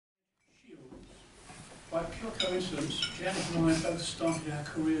By pure coincidence, Janet and I both started our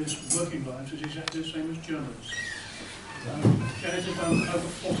careers, working lives, as exactly the same as journalists. Janet has done over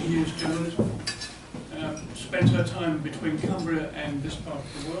 40 years journalism, spent her time between Cumbria and this part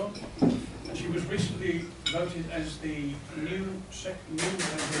of the world, and she was recently voted as the new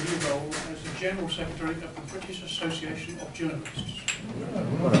role as the General Secretary of the British Association of Journalists.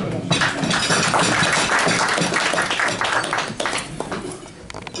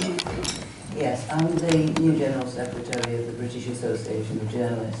 Yes, I'm the new General Secretary of the British Association of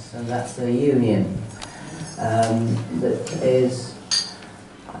Journalists, and that's a union that is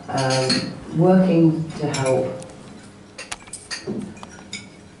working to help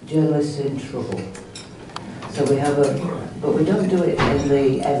journalists in trouble. So we have but we don't do it in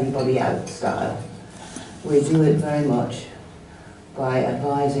the everybody out style. We do it very much by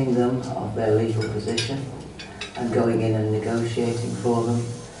advising them of their legal position and going in and negotiating for them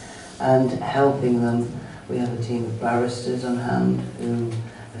and helping them. We have a team of barristers on hand who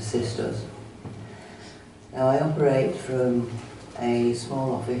assist us. Now I operate from a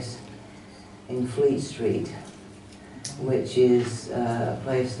small office in Fleet Street, which is a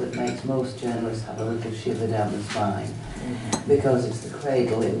place that makes most journalists have a little shiver down the spine, because it's the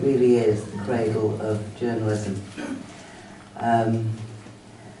cradle, it really is the cradle of journalism.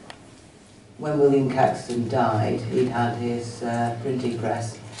 When William Caxton died, he'd had his printing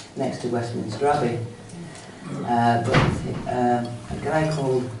press next to Westminster Abbey, but a guy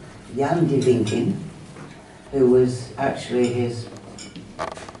called Jan de Vinkin, who was actually his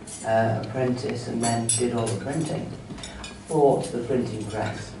apprentice and then did all the printing, bought the printing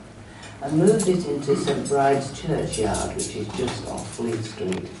press and moved it into St Bride's Churchyard, which is just off Fleet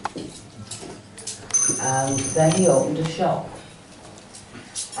Street. And then he opened a shop.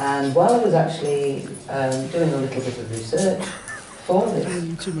 And while I was actually doing a little bit of research for this,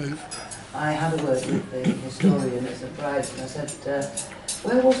 I had a word with the historian at St Bride's, and I said,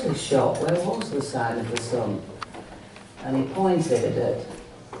 where was this shop? Where was the sign of the sun? And he pointed at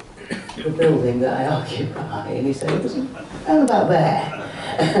the building that I occupy, and he said, it was around about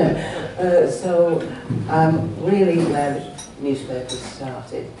there. So really where newspapers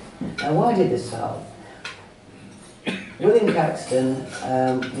started. Now why did this start? William Caxton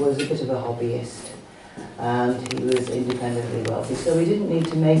was a bit of a hobbyist, and he was independently wealthy, so he didn't need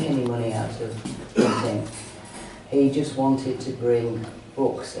to make any money out of printing. He just wanted to bring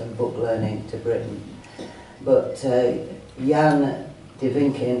books and book learning to Britain. But Jan de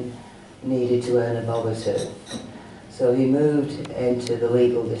Vinkin needed to earn a bob or two. So he moved into the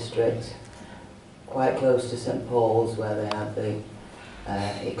legal district, quite close to St Paul's, where they had the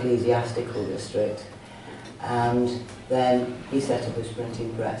ecclesiastical district. And then he set up his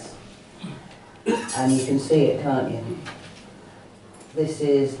printing press. And you can see it, can't you? This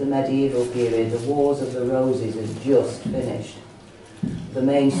is the medieval period. The Wars of the Roses had just finished. The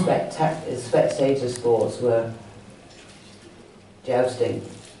main spectator sports were jousting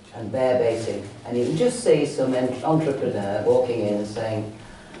and bear baiting. And you can just see some entrepreneur walking in and saying,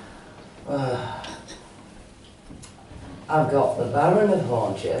 oh, I've got the Baron of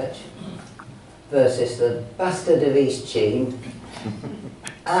Hornchurch versus the Bastard of East Cheam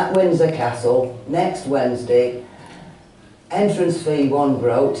at Windsor Castle next Wednesday. Entrance fee 1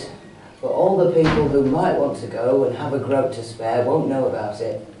 groat, but all the people who might want to go and have a groat to spare won't know about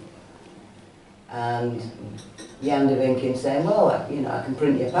it. And Jan de Vinkin saying, well, you know, I can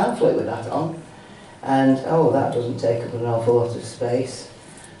print you a pamphlet with that on. And, oh, that doesn't take up an awful lot of space.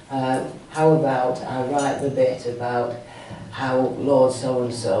 How about I write the bit about how Lord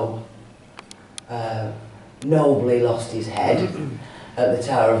so-and-so nobly lost his head at the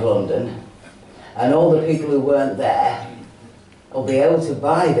Tower of London, and all the people who weren't there will be able to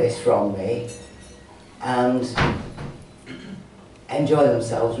buy this from me and enjoy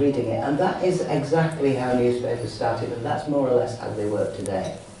themselves reading it. And that is exactly how newspapers started, and that's more or less how they work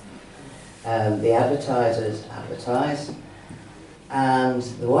today. The advertisers advertise, and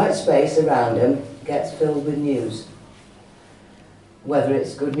the white space around them gets filled with news. Whether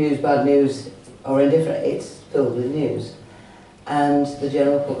it's good news, bad news, or indifferent, it's filled with news. And the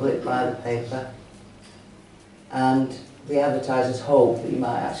general public buy the paper, and the advertisers hope that you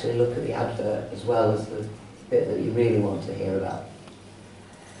might actually look at the advert as well as the bit that you really want to hear about.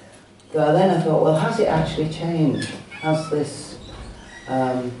 So then I thought, well, has it actually changed? Has this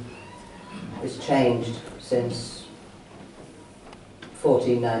it's changed since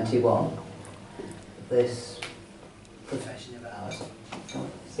 1491, this profession of ours? Oh,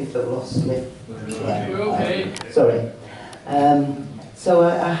 I think I've lost me. Yeah. Okay. Sorry. So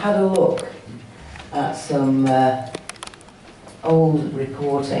I had a look at some old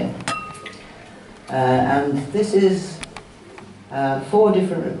reporting, And this is 4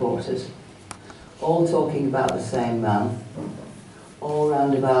 different reporters, all talking about the same man, all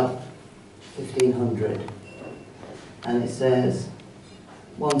round about 1500. And it says,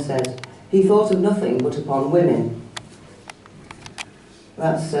 one says, he thought of nothing but upon women.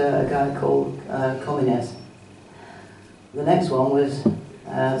 That's a guy called Comines. The next one was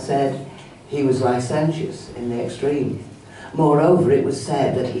said he was licentious in the extreme. Moreover, it was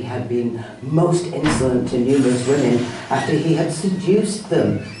said that he had been most insolent to numerous women after he had seduced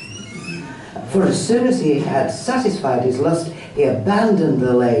them. For as soon as he had satisfied his lust, he abandoned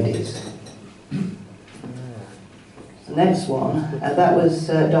the ladies. The next one, that was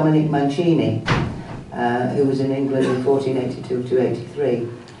Dominic Mancini, who was in England in 1482 to 83.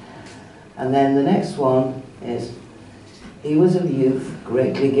 And then the next one is, he was of youth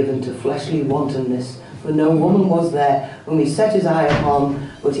greatly given to fleshly wantonness, for no woman was there whom he set his eye upon,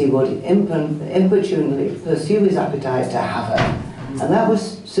 but he would importunately pursue his appetite to have her. And that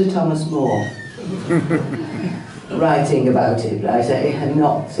was Sir Thomas More writing about it, I say, and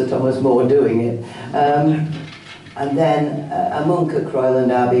not Sir Thomas More doing it. And then a monk at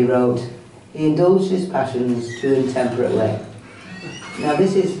Croyland Abbey wrote, he indulged his passions too intemperately. Now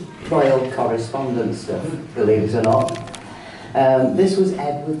this is royal correspondence stuff, believe it or not. This was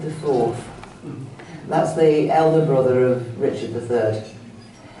Edward IV. That's the elder brother of Richard III.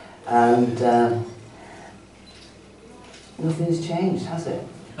 And nothing's changed, has it?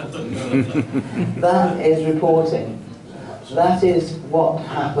 That is reporting. That is what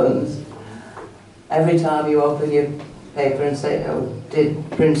happens every time you open your paper and say, oh, did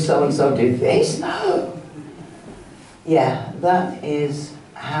Prince so-and-so do this? Yeah, that is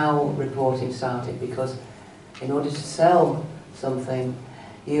how reporting started, because in order to sell something,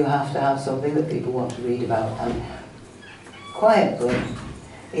 you have to have something that people want to read about. And quietly,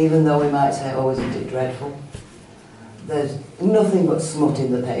 even though we might say, oh, isn't it dreadful? There's nothing but smut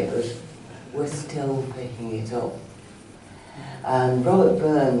in the papers. We're still picking it up. And Robert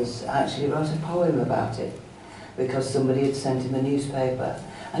Burns actually wrote a poem about it, because somebody had sent him a newspaper.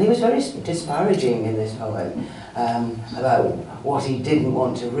 And he was very disparaging in this poem about what he didn't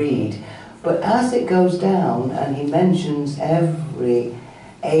want to read. But as it goes down, and he mentions every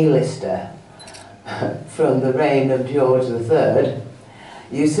A-lister from the reign of George III,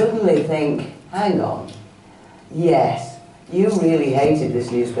 you suddenly think, hang on, yes, you really hated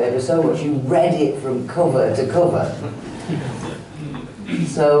this newspaper so much you read it from cover to cover.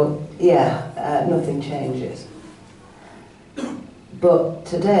 So, yeah, nothing changes. But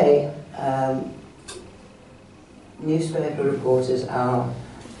today, newspaper reporters are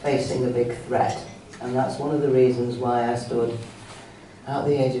facing a big threat, and that's one of the reasons why I stood at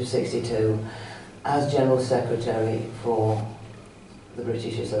the age of 62 as General Secretary for the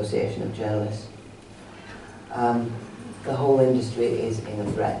British Association of Journalists. The whole industry is in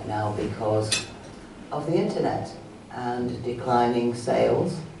a threat now because of the internet and declining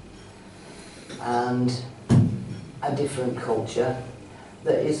sales and a different culture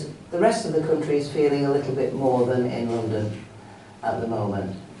that is, the rest of the country is feeling a little bit more than in London at the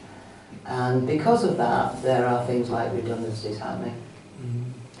moment. And because of that, there are things like redundancies happening.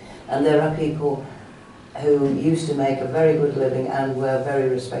 And there are people who used to make a very good living and were very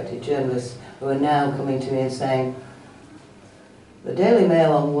respected journalists who are now coming to me and saying, the Daily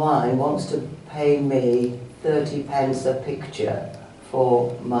Mail Online wants to pay me 30 pence a picture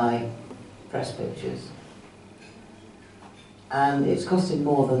for my press pictures. And it's costing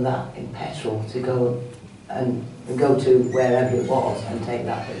more than that in petrol to go to wherever it was and take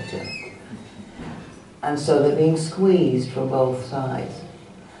that picture. And so they're being squeezed from both sides.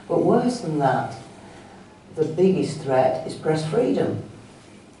 But worse than that, the biggest threat is press freedom.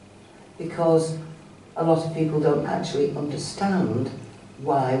 Because a lot of people don't actually understand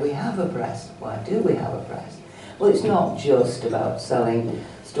why we have a press. Why do we have a press? Well, it's not just about selling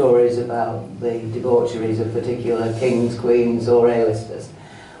stories about the debaucheries of particular kings, queens or A-listers.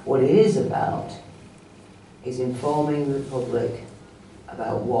 What it is about is informing the public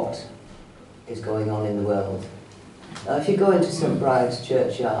about what is going on in the world. Now, if you go into St Bride's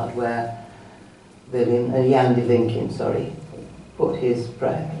churchyard, where Jan de Vinkin, put his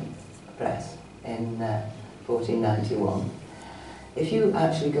press in 1491, if you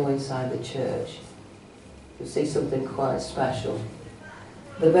actually go inside the church, you'll see something quite special.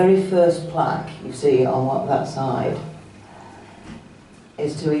 The very first plaque you see on that side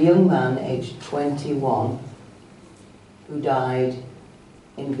is to a young man aged 21 who died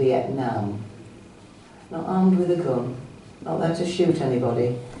in Vietnam. Not armed with a gun, not there to shoot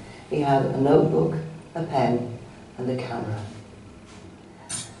anybody. He had a notebook, a pen, and a camera.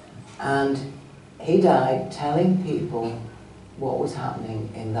 And he died telling people what was happening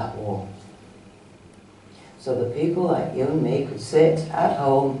in that war. So that people like you and me could sit at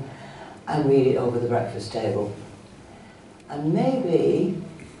home and read it over the breakfast table. And maybe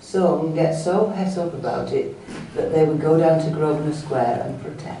some get so het up about it that they would go down to Grosvenor Square and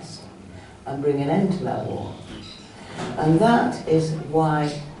protest and bring an end to that war. And that is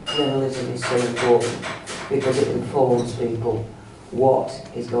why journalism is so important, because it informs people what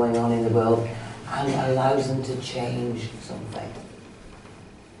is going on in the world and allows them to change something.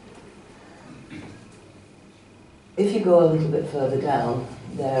 If you go a little bit further down,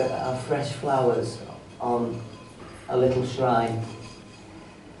 there are fresh flowers on a little shrine,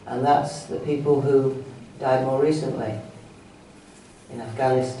 and that's the people who died more recently in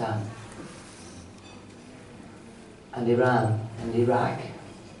Afghanistan and Iran and Iraq.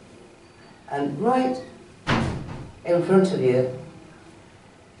 And right in front of you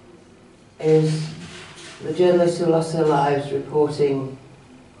is the journalists who lost their lives reporting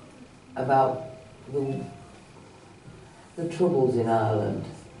about the troubles in Ireland.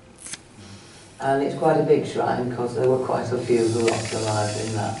 And it's quite a big shrine because there were quite a few who lost their lives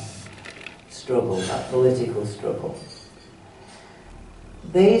in that struggle, that political struggle.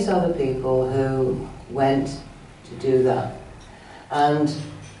 These are the people who went to do that. And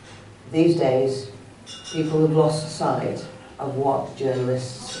these days, people have lost sight of what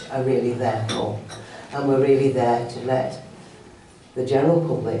journalists are really there for. And we're really there to let the general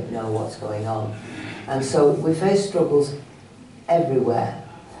public know what's going on. And so we face struggles everywhere.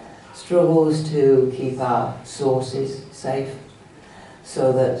 Struggles to keep our sources safe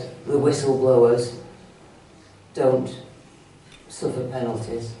so that the whistleblowers don't suffer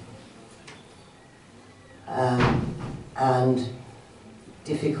penalties. And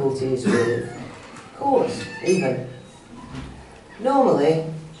difficulties with courts, even. Normally,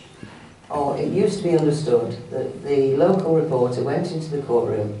 or it used to be understood, that the local reporter went into the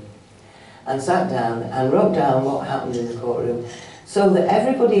courtroom and sat down and wrote down what happened in the courtroom so that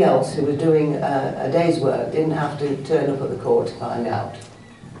everybody else who was doing a day's work didn't have to turn up at the court to find out.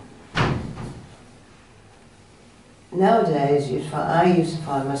 Nowadays, I used to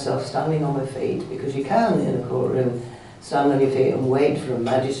find myself standing on my feet, because you can in a courtroom stand on your feet and wait for a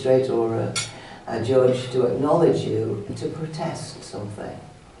magistrate or a judge to acknowledge you to protest something.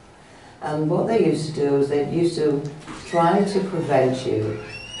 And what they used to do is they used to try to prevent you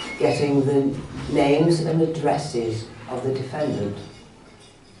getting the names and addresses of the defendant.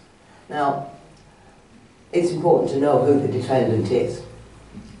 Now, it's important to know who the defendant is,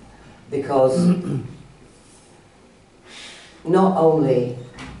 because not only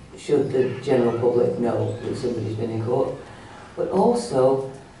should the general public know that somebody's been in court, but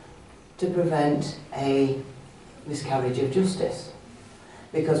also to prevent a miscarriage of justice.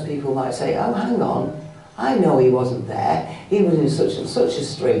 Because people might say, oh, hang on, I know he wasn't there. He was in such and such a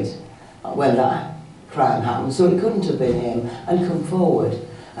street when that crime happened, so it couldn't have been him, and come forward,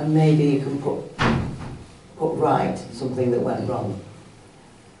 and maybe you can put right something that went wrong.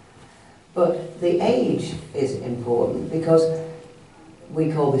 But the age is important, because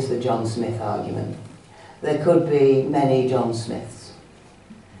we call this the John Smith argument. There could be many John Smiths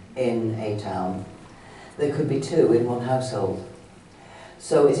in a town. There could be two in one household.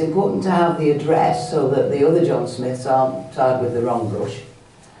 So it's important to have the address so that the other John Smiths aren't tarred with the wrong brush.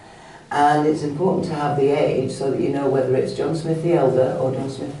 And it's important to have the age so that you know whether it's John Smith the elder or John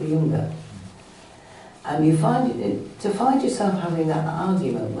Smith the younger. And you to find yourself having that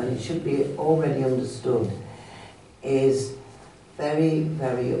argument when it should be already understood is very,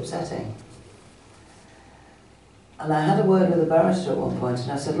 very upsetting. And I had a word with a barrister at one point,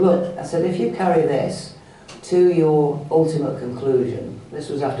 and I said, look, if you carry this to your ultimate conclusion, this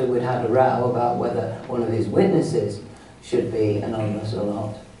was after we'd had a row about whether one of his witnesses should be anonymous or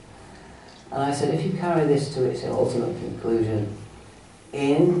not. And I said, if you carry this to its ultimate conclusion,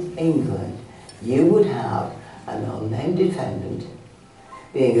 in England, you would have an unnamed defendant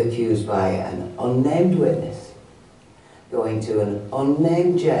being accused by an unnamed witness, going to an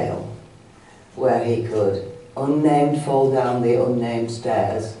unnamed jail, where he could, unnamed, fall down the unnamed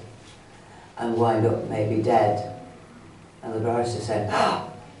stairs and wind up maybe dead. And the barrister said, ah,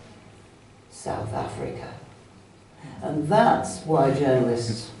 South Africa. And that's why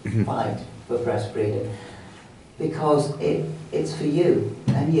journalists fight for press freedom, because it's for you,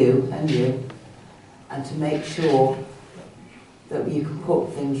 and you, and you, and to make sure that you can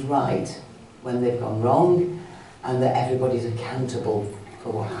put things right when they've gone wrong, and that everybody's accountable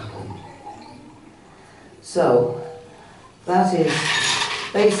for what happened. So, that is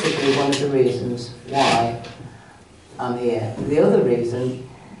basically one of the reasons why I'm here. The other reason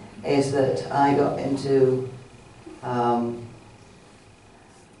is that I got into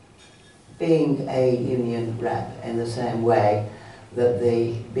being a union rep in the same way that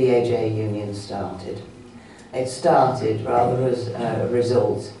the BAJ union started. It started rather as a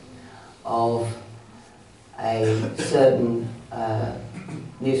result of a certain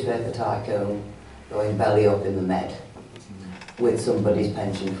newspaper tycoon going belly up in the Med with somebody's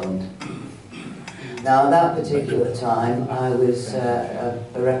pension fund. Now, at that particular time, I was a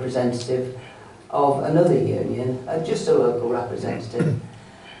representative of another union, just a local representative,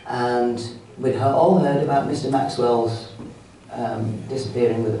 and we'd all heard about Mr. Maxwell's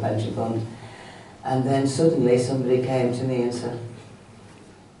disappearing with the pension fund, and then suddenly somebody came to me and said,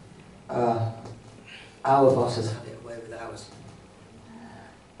 our boss has had it away with ours.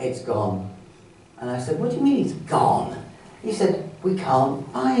 It's gone. And I said, what do you mean it's gone? He said, we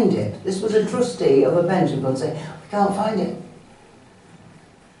can't find it. This was a trustee of a pension fund saying, we can't find it.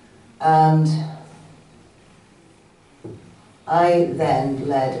 And I then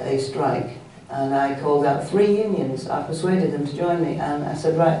led a strike, and I called out 3 unions. I persuaded them to join me, and I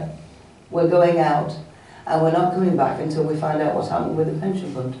said, right, we're going out, and we're not coming back until we find out what's happened with the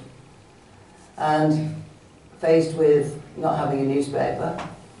pension fund. And faced with not having a newspaper,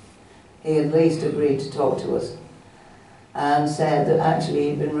 he at least agreed to talk to us and said that actually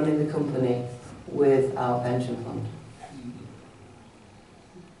he'd been running the company with our pension fund.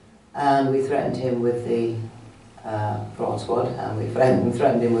 And we threatened him with the fraud squad, and we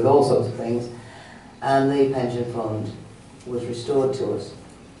threatened him with all sorts of things, and the pension fund was restored to us.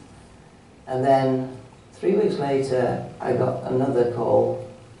 And then 3 weeks later I got another call,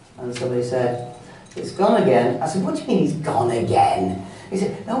 and somebody said, it's gone again. I said, what do you mean he's gone again? He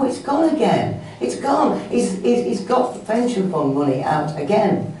said, no, it's gone again. It's gone. He's got the pension fund money out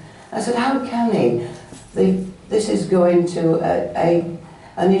again. I said, how can he? This is going to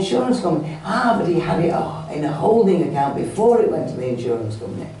an insurance company. Ah, but he had it in a holding account before it went to the insurance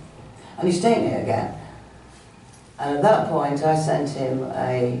company. And he's taken it again. And at that point, I sent him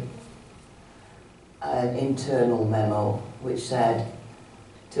an internal memo which said,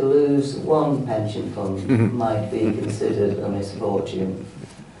 to lose 1 pension fund might be considered a misfortune.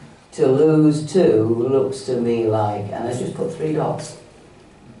 To lose 2 looks to me like, and I just put 3 dots.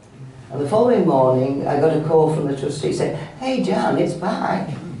 And the following morning, I got a call from the trustee saying, hey Jan, it's back.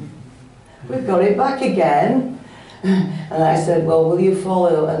 We've got it back again. And I said, well, will you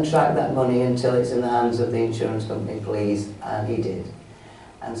follow and track that money until it's in the hands of the insurance company, please? And he did.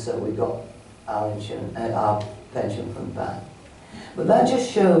 And so we got our pension fund back. But that just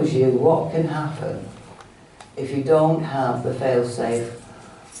shows you what can happen if you don't have the fail-safe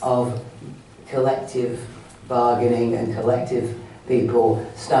of collective bargaining and collective people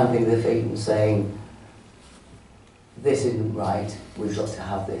stamping their feet and saying, this isn't right, we've got to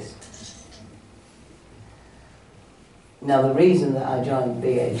have this. Now, the reason that I joined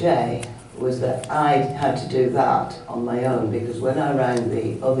BAJ was that I had to do that on my own, because when I rang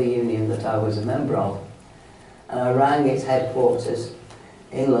the other union that I was a member of, and I rang its headquarters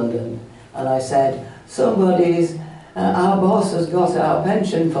in London, and I said, our boss has got our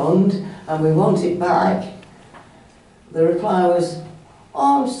pension fund and we want it back. The reply was,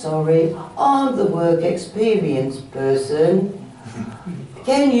 oh, I'm sorry, I'm the work experience person.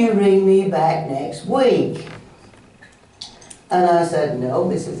 Can you ring me back next week? And I said, no,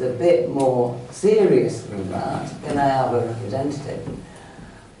 this is a bit more serious than that. Can I have a representative?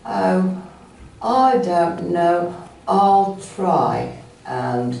 Oh, I don't know, I'll try.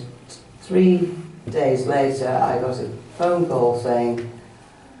 And 3 days later, I got a phone call saying,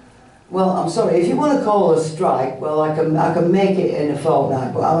 well, I'm sorry, if you want to call a strike, well, I can make it in a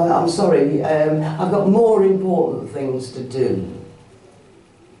fortnight, but I'm sorry, I've got more important things to do.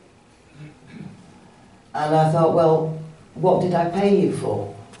 And I thought, well, what did I pay you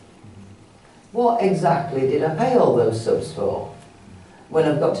for? What exactly did I pay all those subs for, when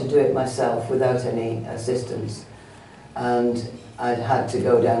I've got to do it myself without any assistance? And I'd had to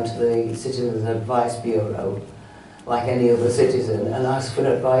go down to the Citizens Advice Bureau, like any other citizen, and ask for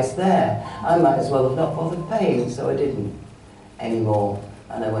advice there. I might as well have not bothered paying, so I didn't anymore,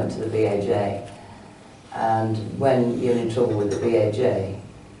 and I went to the BAJ. And when you're in trouble with the BAJ,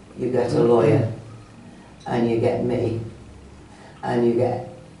 you get a lawyer, and you get me, and you get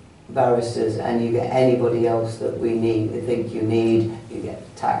barristers, and you get anybody else that we think you need. You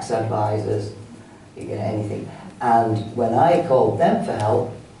get tax advisors, you get anything. And when I called them for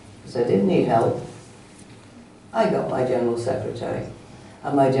help, because I didn't need help, I got my General Secretary.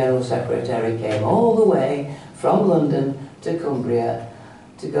 And my General Secretary came all the way from London to Cumbria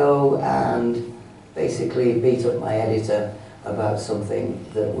to go and basically beat up my editor about something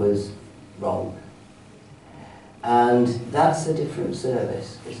that was wrong. And that's a different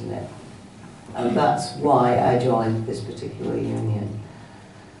service, isn't it? And that's why I joined this particular union.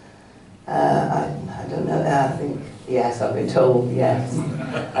 I don't know, I think, yes, I've been told yes.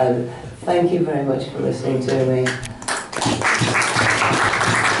 Thank you very much for listening to me.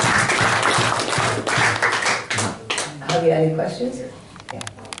 Have you any questions? Yeah.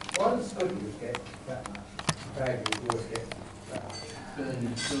 Why does squidward get that much? Babies always get that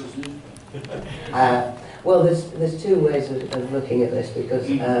much. Well, there's two ways of looking at this,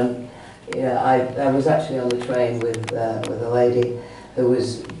 because I was actually on the train with a lady who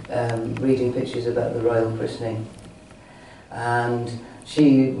was reading pictures about the royal christening, and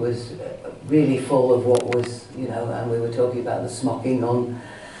she was really full of what was, and we were talking about the smocking on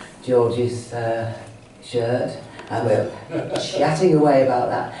George's shirt, and we were chatting away about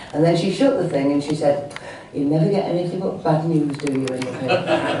that, and then she shut the thing and she said, "You never get anything but bad news, do you, in the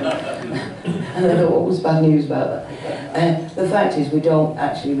paper?" And I thought, what was bad news about that? The fact is, we don't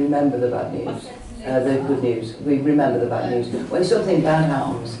actually remember the bad news, the good news. We remember the bad news. When something bad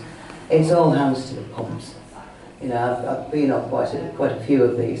happens, it's all hands to the pumps. I've been on quite a few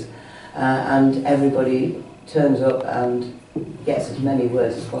of these, and everybody turns up and gets as many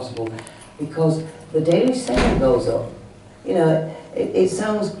words as possible, because the daily sale goes up. It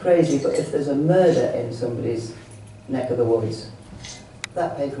sounds crazy, but if there's a murder in somebody's neck of the woods,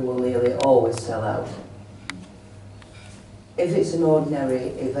 that paper will nearly always sell out. If it's an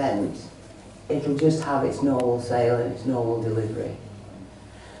ordinary event, it'll just have its normal sale and its normal delivery.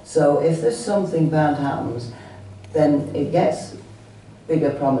 So if there's something bad happens, then it gets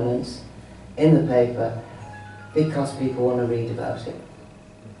bigger prominence in the paper because people want to read about it.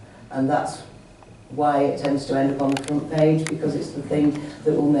 And that's why it tends to end up on the front page, because it's the thing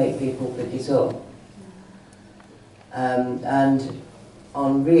that will make people pick it up. And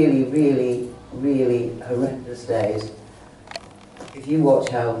on really, really, really horrendous days, if you watch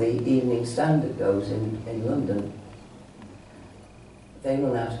how the Evening Standard goes in London, they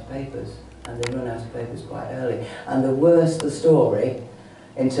run out of papers, and they run out of papers quite early. And the worse the story,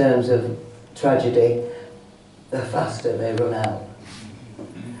 in terms of tragedy, the faster they run out.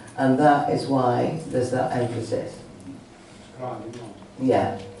 And that is why there's that emphasis.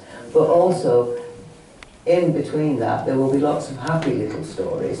 Yeah. But also, in between that, there will be lots of happy little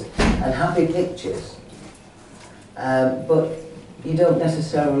stories and happy pictures. But you don't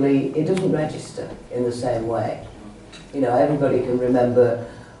necessarily, it doesn't register in the same way. Everybody can remember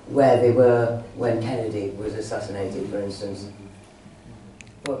where they were when Kennedy was assassinated, for instance.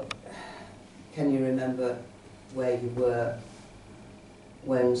 But can you remember where you were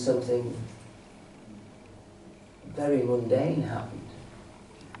when something very mundane happened?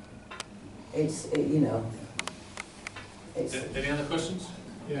 It's. Any other questions?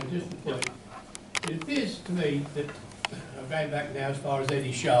 Yeah, just a point. It appears to me that, I'm going back now as far as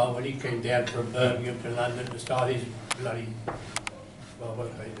Eddie Shaw, when he came down from Birmingham to London to start his bloody, well,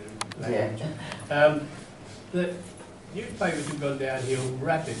 what they do, language. The newspapers have gone downhill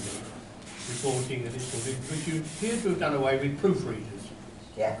rapidly, reporting that this sort of thing, which you appear to have done away with proofreaders.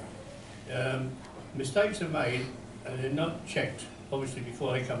 Yeah. Mistakes are made, and they're not checked, obviously,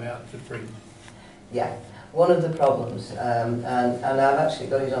 before they come out to print. Yeah. One of the problems, and I've actually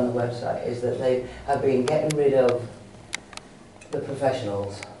got it on the website, is that they have been getting rid of the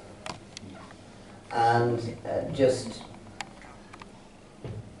professionals and just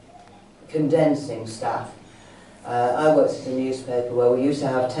condensing staff. I worked at a newspaper where we used to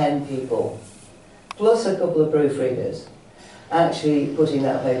have 10 people, plus a couple of proofreaders, actually putting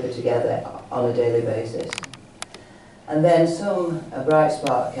that paper together on a daily basis. And then a bright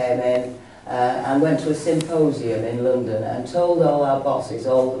spark came in and went to a symposium in London and told all our bosses,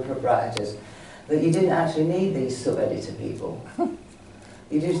 all the proprietors, that you didn't actually need these sub-editor people.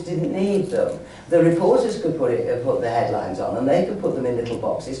 You just didn't need them. The reporters could put the headlines on, and they could put them in little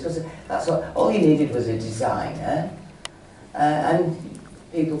boxes, because that's all you needed was a designer, and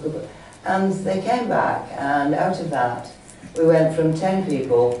people could put. And they came back, and out of that, we went from 10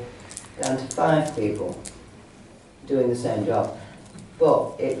 people down to 5 people doing the same job.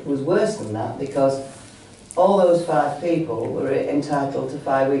 But it was worse than that, because all those 5 people were entitled to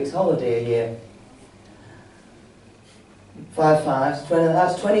 5 weeks holiday a year. 5 5s, 20,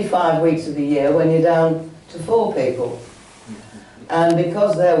 that's 25 weeks of the year when you're down to 4 people. And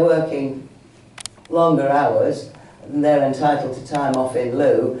because they're working longer hours, and they're entitled to time off in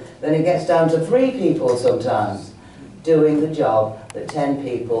lieu, then it gets down to 3 people sometimes doing the job that 10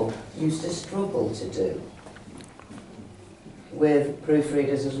 people used to struggle to do, with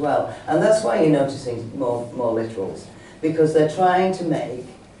proofreaders as well. And that's why you're noticing more literals. because they're trying to make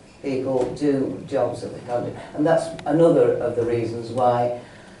people do jobs that they can't do. And that's another of the reasons why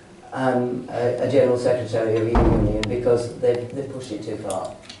I'm a General Secretary of a union, because they push it too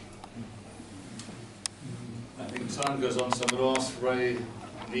far. I think time goes on, so I'm going to ask Ray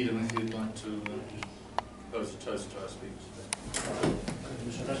Needham if you'd like to pose a toast to our speakers.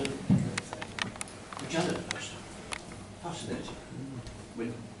 Mr. President, the gender post, fascinating.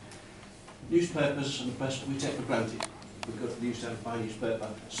 With newspapers and the press, we take for granted. We go to the newsstand, buy a newspaper,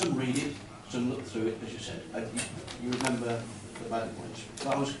 some read it, some look through it, as you said. You remember the bad points. But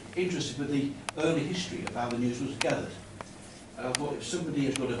I was interested with the early history of how the news was gathered. And I thought if somebody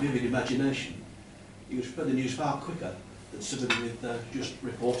has got a vivid imagination, he would spread the news far quicker than somebody with just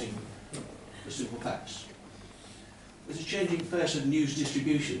reporting the simple facts. There's a changing face of news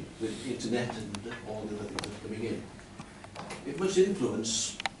distribution with the internet and all the other things that are coming in. It must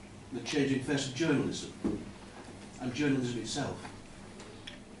influence the changing face of journalism and journalism itself.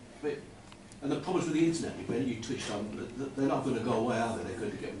 And the problems with the internet, when you twitched on, they're not going to go away, are they? They're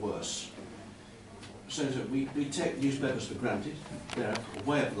going to get worse. So we take newspapers for granted. They're a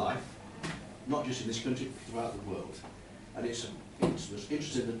way of life, not just in this country, but throughout the world. And it's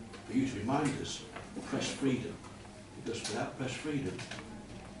interesting for you to remind us of press freedom. Because without press freedom,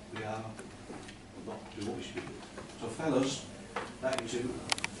 we are not doing what we should be doing. So fellows, I'd like you to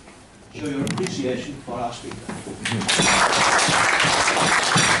show your appreciation for our speaker.